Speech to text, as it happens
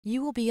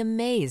You will be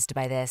amazed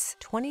by this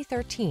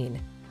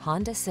 2013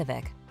 Honda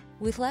Civic.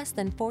 With less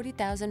than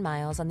 40,000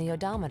 miles on the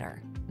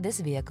odometer, this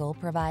vehicle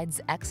provides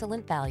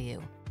excellent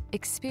value.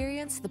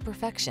 Experience the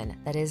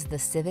perfection that is the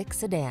Civic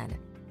sedan.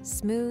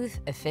 Smooth,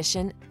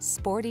 efficient,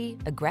 sporty,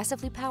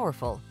 aggressively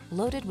powerful,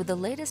 loaded with the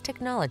latest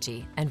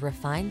technology and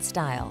refined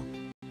style.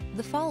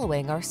 The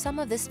following are some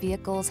of this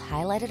vehicle's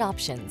highlighted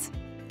options: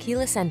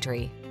 keyless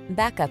entry,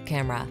 backup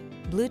camera,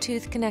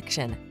 Bluetooth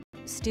connection,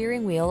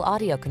 steering wheel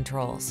audio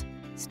controls,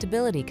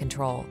 stability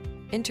control,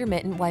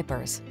 intermittent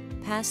wipers,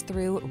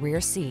 pass-through rear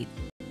seat,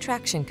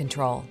 traction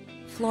control,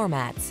 floor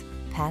mats,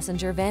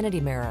 passenger vanity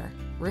mirror.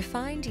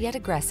 Refined yet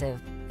aggressive,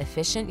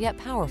 efficient yet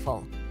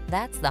powerful.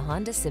 That's the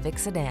Honda Civic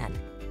sedan.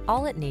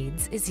 All it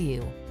needs is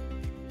you.